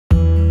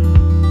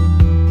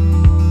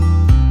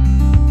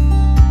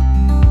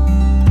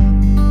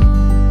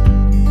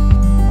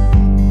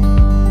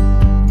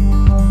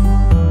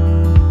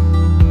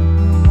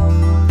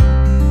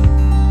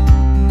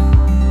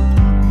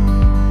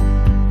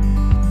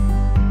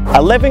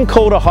11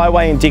 Calder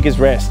Highway in Diggers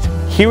Rest.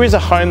 Here is a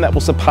home that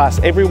will surpass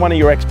every one of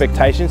your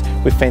expectations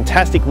with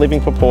fantastic living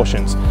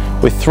proportions.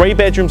 With 3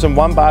 bedrooms and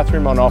 1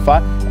 bathroom on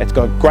offer, it's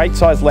got great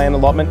sized land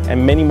allotment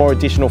and many more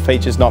additional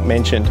features not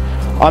mentioned.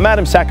 I'm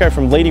Adam Sacco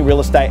from Leading Real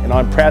Estate and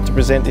I'm proud to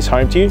present this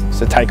home to you,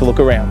 so take a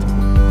look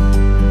around.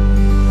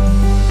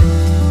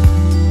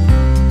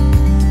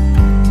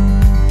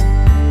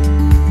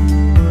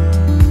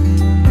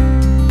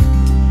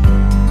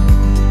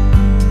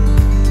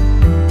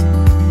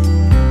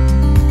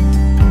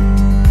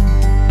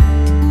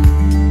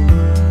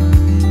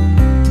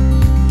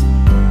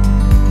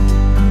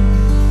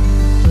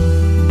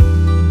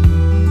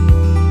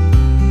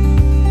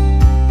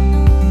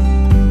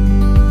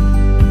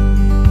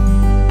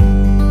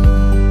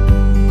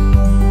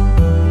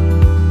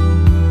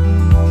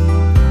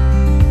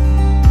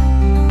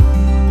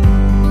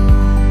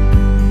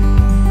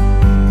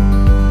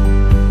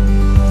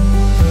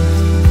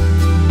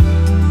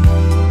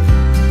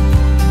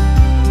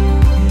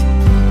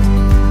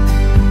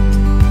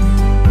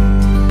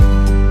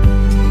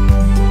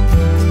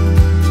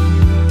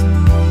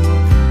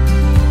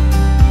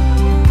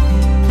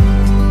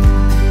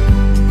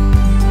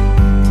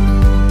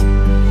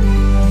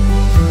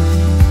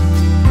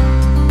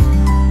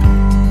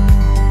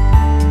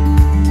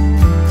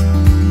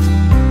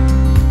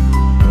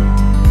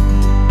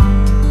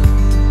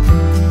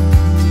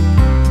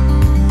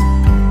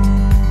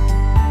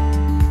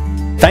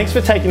 Thanks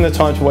for taking the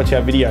time to watch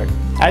our video.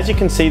 As you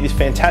can see, this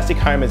fantastic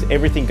home has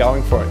everything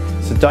going for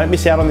it, so don't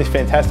miss out on this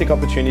fantastic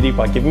opportunity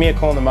by giving me a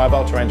call on the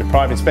mobile to arrange a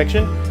private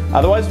inspection.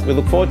 Otherwise, we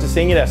look forward to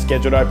seeing you at our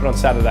scheduled open on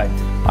Saturday.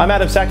 I'm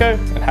Adam Sacco,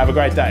 and have a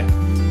great day.